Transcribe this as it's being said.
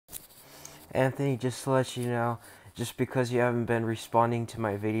Anthony, just to let you know, just because you haven't been responding to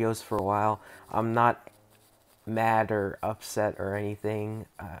my videos for a while, I'm not mad or upset or anything.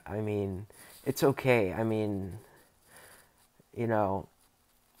 I mean, it's okay. I mean, you know,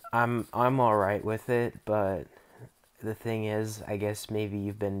 I'm all right with it, but the thing is, I guess maybe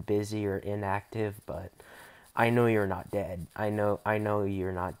you've been busy or inactive, but I know you're not dead. I know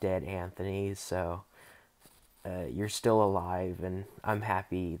you're not dead, Anthony. So you're still alive, and I'm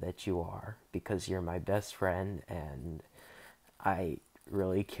happy that you are because you're my best friend, and I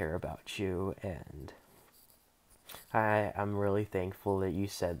really care about you, and I'm really thankful that you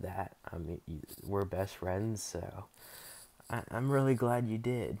said that. I mean, we're best friends, so I'm really glad you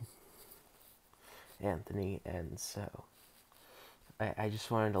did, Anthony. And so I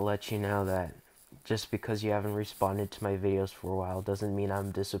just wanted to let you know that just because you haven't responded to my videos for a while doesn't mean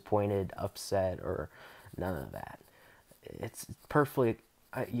I'm disappointed, upset, or none of that. It's perfectly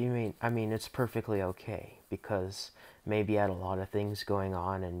I mean it's perfectly okay because maybe you had a lot of things going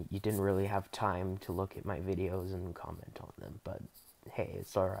on and you didn't really have time to look at my videos and comment on them, but hey,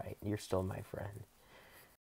 it's all right. You're still my friend.